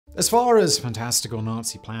As far as fantastical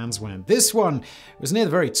Nazi plans went, this one was near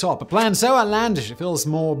the very top. A plan so outlandish it feels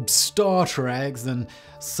more Star Trek than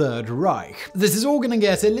Third Reich. This is all going to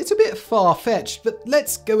get a little bit far-fetched, but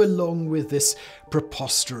let's go along with this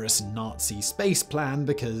preposterous Nazi space plan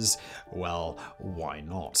because, well, why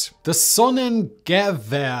not? The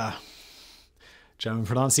Sonnengewehr. German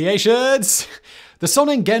pronunciations. The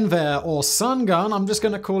Sonnengewehr, or sun gun, I'm just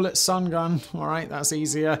going to call it sun gun, alright, that's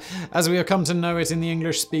easier, as we have come to know it in the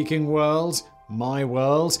English-speaking world, my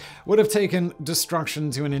world, would have taken destruction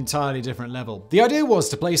to an entirely different level. The idea was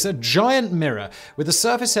to place a giant mirror with a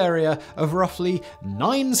surface area of roughly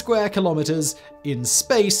 9 square kilometers in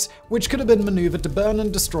space, which could have been maneuvered to burn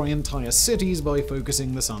and destroy entire cities by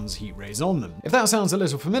focusing the sun's heat rays on them. If that sounds a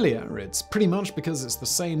little familiar, it's pretty much because it's the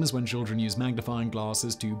same as when children use magnifying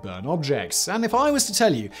glasses to burn objects. And if I was to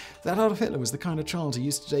tell you that Adolf Hitler was the kind of child who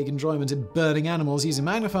used to take enjoyment in burning animals using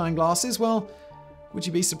magnifying glasses, well, would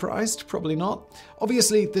you be surprised? Probably not.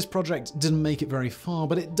 Obviously, this project didn't make it very far,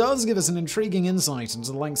 but it does give us an intriguing insight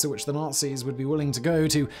into the lengths at which the Nazis would be willing to go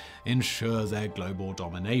to ensure their global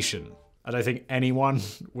domination. I don't think anyone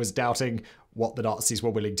was doubting what the Nazis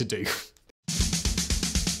were willing to do.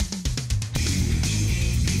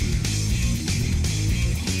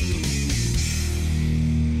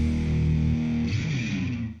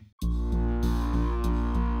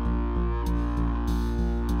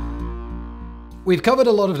 We've covered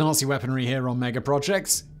a lot of Nazi weaponry here on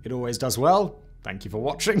MegaProjects. It always does well. Thank you for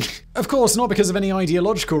watching. Of course, not because of any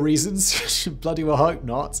ideological reasons, bloody well hope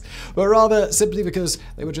not, but rather simply because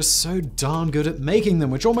they were just so darn good at making them,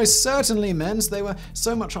 which almost certainly meant they were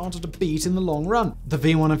so much harder to beat in the long run. The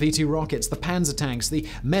V1 and V2 rockets, the Panzer tanks, the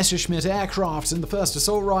Messerschmitt aircraft, and the first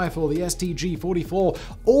assault rifle, the STG-44,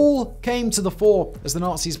 all came to the fore as the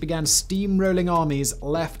Nazis began steamrolling armies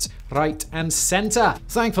left, right, and center.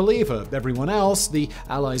 Thankfully for everyone else, the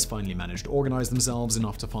Allies finally managed to organize themselves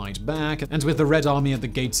enough to fight back, and with the Red Army at the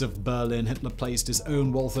gates of Berlin, Hitler placed his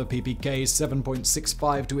own Walther PPK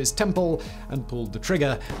 7.65 to his temple and pulled the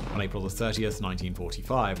trigger on April 30th,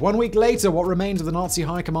 1945. 1 week later, what remained of the Nazi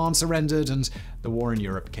high command surrendered and the war in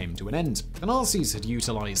Europe came to an end. The Nazis had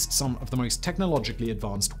utilized some of the most technologically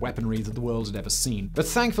advanced weaponry that the world had ever seen, but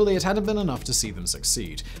thankfully it hadn't been enough to see them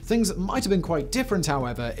succeed. Things might have been quite different,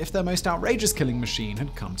 however, if their most outrageous killing machine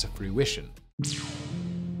had come to fruition.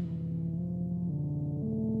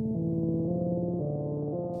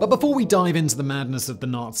 But before we dive into the madness of the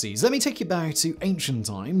Nazis, let me take you back to ancient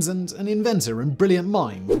times and an inventor and brilliant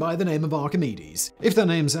mind by the name of Archimedes. If that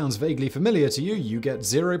name sounds vaguely familiar to you, you get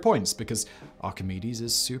 0 points because Archimedes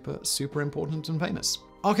is super important and famous.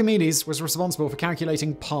 Archimedes was responsible for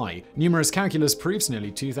calculating pi, numerous calculus proofs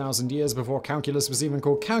nearly 2,000 years before calculus was even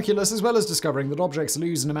called calculus, as well as discovering that objects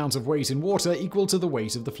lose an amount of weight in water equal to the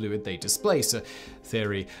weight of the fluid they displace, a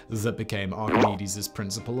theory that became Archimedes'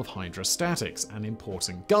 principle of hydrostatics, an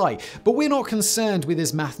important guy. But we're not concerned with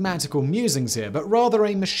his mathematical musings here, but rather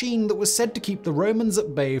a machine that was said to keep the Romans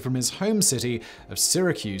at bay from his home city of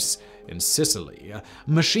Syracuse in Sicily, a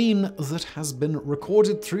machine that has been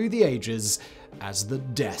recorded through the ages as the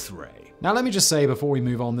Death Ray. Now let me just say before we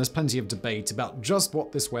move on, there's plenty of debate about just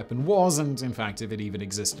what this weapon was and in fact if it even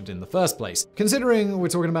existed in the first place. Considering we're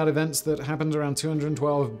talking about events that happened around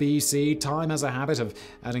 212 BC, time has a habit of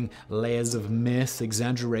adding layers of myth,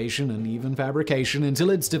 exaggeration, and even fabrication until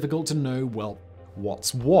it's difficult to know, well,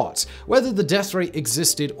 what's what. Whether the Death Ray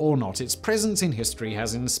existed or not, its presence in history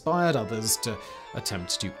has inspired others to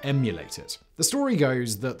attempt to emulate it. The story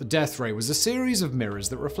goes that the Death Ray was a series of mirrors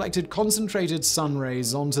that reflected concentrated sun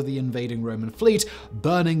rays onto the invading Roman fleet,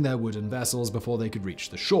 burning their wooden vessels before they could reach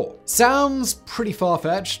the shore. Sounds pretty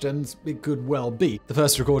far-fetched, and it could well be. The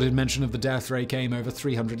first recorded mention of the Death Ray came over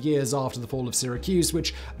 300 years after the fall of Syracuse,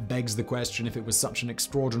 which begs the question, if it was such an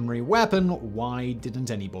extraordinary weapon, why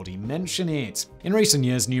didn't anybody mention it? In recent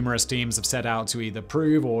years, numerous teams have set out to either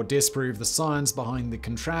prove or disprove the science behind the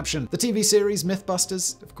contraption. The TV series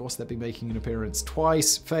Mythbusters, of course they've been making an appearance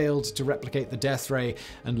twice, failed to replicate the Death Ray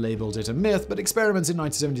and labeled it a myth, but experiments in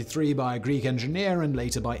 1973 by a Greek engineer and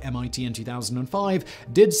later by MIT in 2005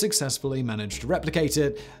 did successfully manage to replicate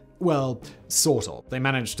it. Well, sort of. They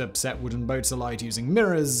managed to set wooden boats alight using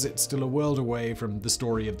mirrors. It's still a world away from the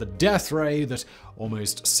story of the Death Ray that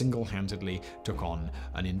almost single-handedly took on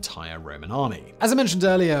an entire Roman army. As I mentioned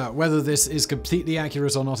earlier, whether this is completely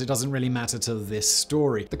accurate or not, it doesn't really matter to this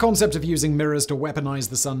story. The concept of using mirrors to weaponize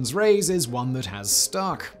the sun's rays is one that has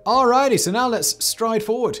stuck. Alrighty, so now let's stride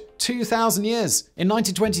forward 2,000 years. In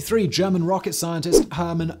 1923, German rocket scientist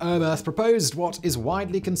Hermann Oberth proposed what is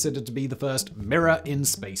widely considered to be the first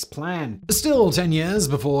mirror-in-space plan. Still 10 years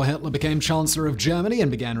before Hitler became Chancellor of Germany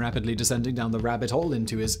and began rapidly descending down the rabbit hole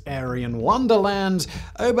into his Aryan wonderland,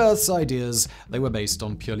 Oberth's ideas, they were based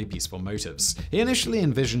on purely peaceful motives. He initially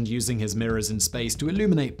envisioned using his mirrors in space to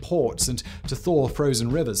illuminate ports and to thaw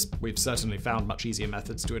frozen rivers. We've certainly found much easier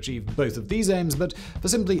methods to achieve both of these aims, but for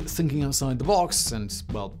simply thinking outside the box and,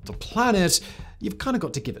 well, the planet, you've kind of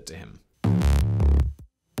got to give it to him.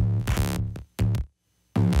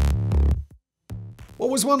 What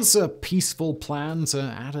was once a peaceful plan to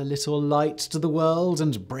add a little light to the world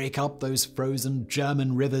and break up those frozen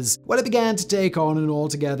German rivers, well, it began to take on an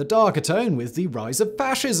altogether darker tone with the rise of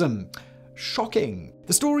fascism. Shocking.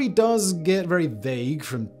 The story does get very vague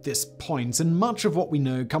from this point, and much of what we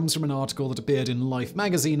know comes from an article that appeared in Life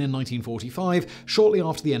magazine in 1945, shortly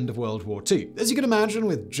after the end of World War II. As you can imagine,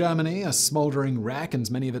 with Germany a smoldering wreck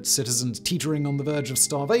and many of its citizens teetering on the verge of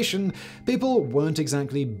starvation, people weren't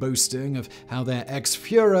exactly boasting of how their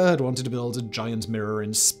ex-Führer had wanted to build a giant mirror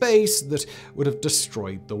in space that would have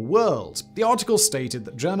destroyed the world. The article stated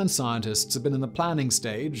that German scientists had been in the planning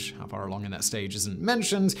stage, how far along in that stage isn't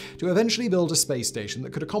mentioned, to eventually build a space station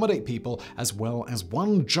that could accommodate people as well as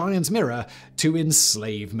one giant mirror to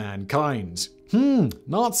enslave mankind.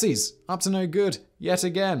 Nazis, up to no good, yet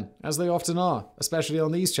again, as they often are, especially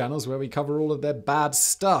on these channels where we cover all of their bad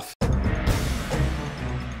stuff.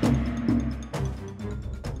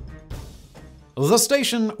 The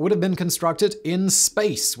station would have been constructed in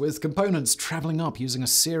space, with components traveling up using a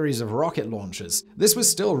series of rocket launches. This was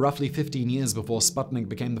still roughly 15 years before Sputnik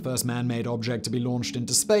became the first man-made object to be launched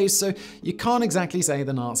into space, so you can't exactly say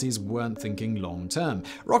the Nazis weren't thinking long-term.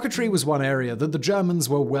 Rocketry was one area that the Germans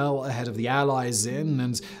were well ahead of the Allies in,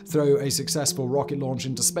 and though a successful rocket launch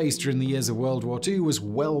into space during the years of World War II was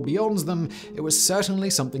well beyond them, it was certainly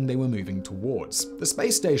something they were moving towards. The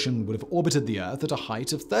space station would have orbited the Earth at a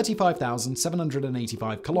height of 35,785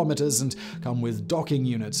 kilometers and come with docking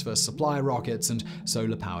units for supply rockets and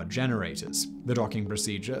solar-powered generators. The docking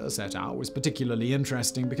procedure set out was particularly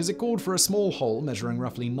interesting because it called for a small hole measuring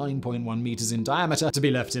roughly 9.1 meters in diameter to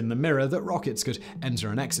be left in the mirror that rockets could enter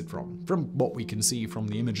and exit from. From what we can see from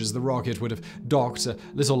the images, the rocket would have docked a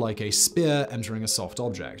little like a spear entering a soft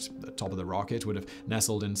object. The top of the rocket would have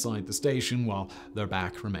nestled inside the station while their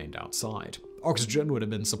back remained outside. Oxygen would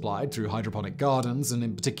have been supplied through hydroponic gardens, and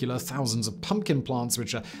in particular thousands of pumpkin plants,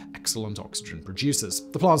 which are excellent oxygen producers.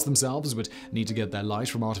 The plants themselves would need to get their light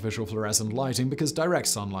from artificial fluorescent lighting because direct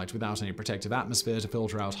sunlight without any protective atmosphere to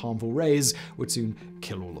filter out harmful rays would soon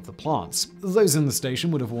kill all of the plants. Those in the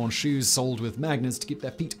station would have worn shoes soled with magnets to keep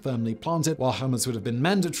their feet firmly planted, while helmets would have been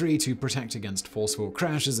mandatory to protect against forceful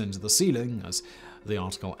crashes into the ceiling, as the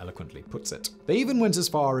article eloquently puts it. They even went as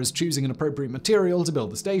far as choosing an appropriate material to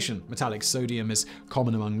build the station. Metallic sodium is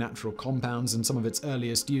common among natural compounds, and some of its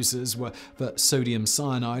earliest uses were for sodium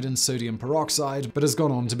cyanide and sodium peroxide, but has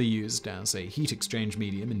gone on to be used as a heat exchange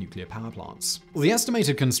medium in nuclear power plants. The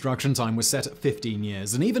estimated construction time was set at 15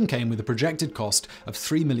 years and even came with a projected cost of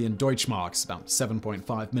 3 million Deutschmarks, about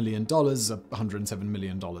 $7.5 million, $107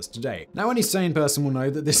 million today. Now, any sane person will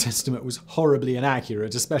know that this estimate was horribly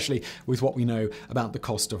inaccurate, especially with what we know about the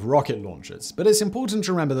cost of rocket launches. But it's important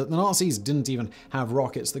to remember that the Nazis didn't even have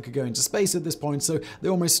rockets that could go into space at this point, so they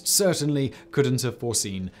almost certainly couldn't have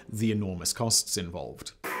foreseen the enormous costs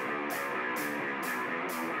involved.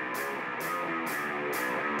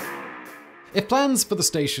 If plans for the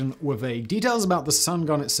station were vague, details about the sun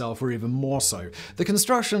gun itself were even more so. The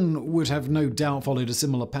construction would have no doubt followed a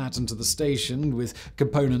similar pattern to the station, with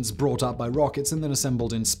components brought up by rockets and then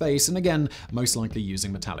assembled in space, and again, most likely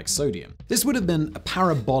using metallic sodium. This would have been a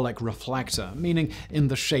parabolic reflector, meaning in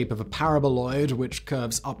the shape of a paraboloid which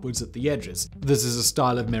curves upwards at the edges. This is a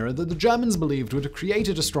style of mirror that the Germans believed would have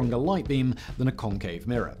created a stronger light beam than a concave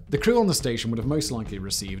mirror. The crew on the station would have most likely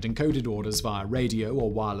received encoded orders via radio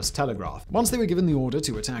or wireless telegraph. Once they were given the order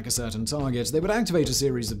to attack a certain target, they would activate a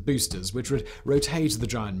series of boosters which would rotate the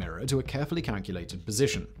giant mirror to a carefully calculated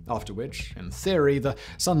position, after which, in theory, the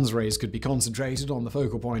sun's rays could be concentrated on the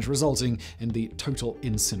focal point, resulting in the total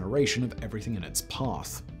incineration of everything in its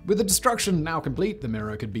path. With the destruction now complete, the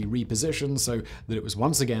mirror could be repositioned so that it was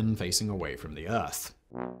once again facing away from the Earth.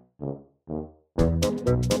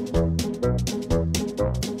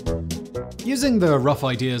 Using the rough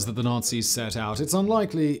ideas that the Nazis set out, it's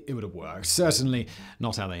unlikely it would have worked. Certainly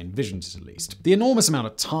not how they envisioned it, at least. The enormous amount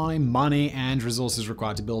of time, money, and resources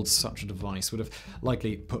required to build such a device would have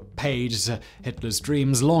likely put paid to Hitler's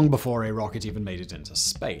dreams long before a rocket even made it into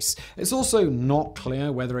space. It's also not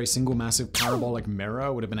clear whether a single massive parabolic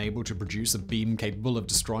mirror would have been able to produce a beam capable of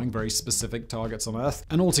destroying very specific targets on Earth.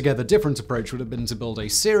 An altogether different approach would have been to build a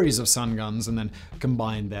series of sun guns and then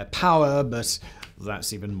combine their power, but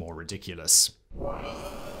that's even more ridiculous.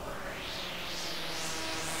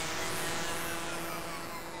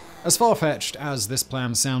 As far-fetched as this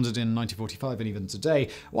plan sounded in 1945 and even today,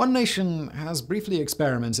 one nation has briefly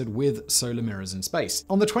experimented with solar mirrors in space.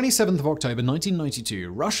 On the 27th of October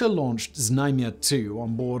 1992, Russia launched Znamya 2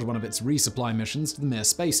 on board one of its resupply missions to the Mir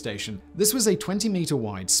space station. This was a 20-meter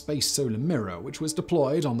wide space solar mirror, which was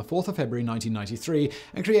deployed on the 4th of February 1993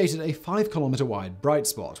 and created a 5-kilometer wide bright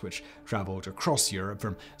spot, which traveled across Europe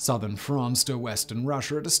from southern France to western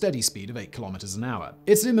Russia at a steady speed of 8 kilometers an hour.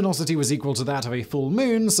 Its luminosity was equal to that of a full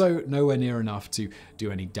moon, so nowhere near enough to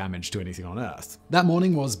do any damage to anything on Earth. That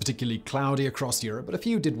morning was particularly cloudy across Europe, but a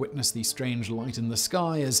few did witness the strange light in the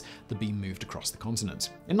sky as the beam moved across the continent.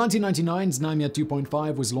 In 1999, Znamya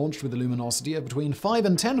 2.5 was launched with a luminosity of between 5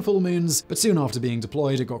 and 10 full moons, but soon after being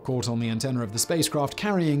deployed, it got caught on the antenna of the spacecraft,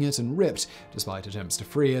 carrying it and ripped. Despite attempts to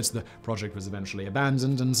free it, the project was eventually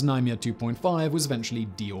abandoned, and Znamya 2.5 was eventually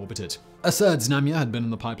deorbited. A third Znamya had been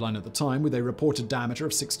in the pipeline at the time, with a reported diameter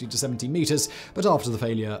of 60 to 70 meters, but after the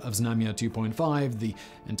failure of Znamya 2.5, the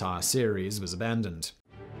entire series was abandoned.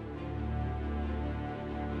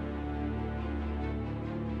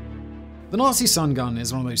 The Nazi sun gun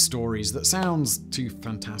is one of those stories that sounds too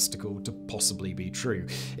fantastical to possibly be true.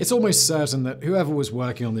 It's almost certain that whoever was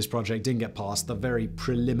working on this project didn't get past the very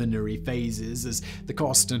preliminary phases, as the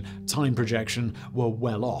cost and time projection were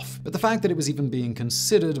well off. But the fact that it was even being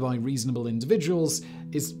considered by reasonable individuals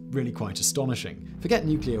is really quite astonishing. Forget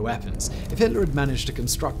nuclear weapons. If Hitler had managed to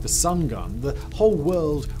construct the sun gun, the whole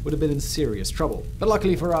world would have been in serious trouble. But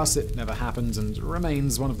luckily for us, it never happened and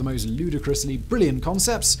remains one of the most ludicrously brilliant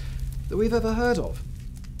concepts that we've ever heard of.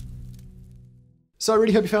 So I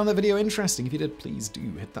really hope you found that video interesting. If you did, please do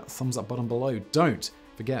hit that thumbs up button below. Don't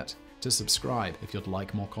forget to subscribe. If you'd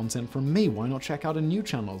like more content from me, why not check out a new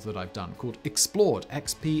channel that I've done called Explored,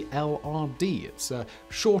 XPLRD. It's a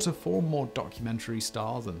shorter form, more documentary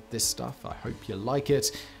style than this stuff. I hope you like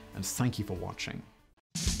it, and thank you for watching.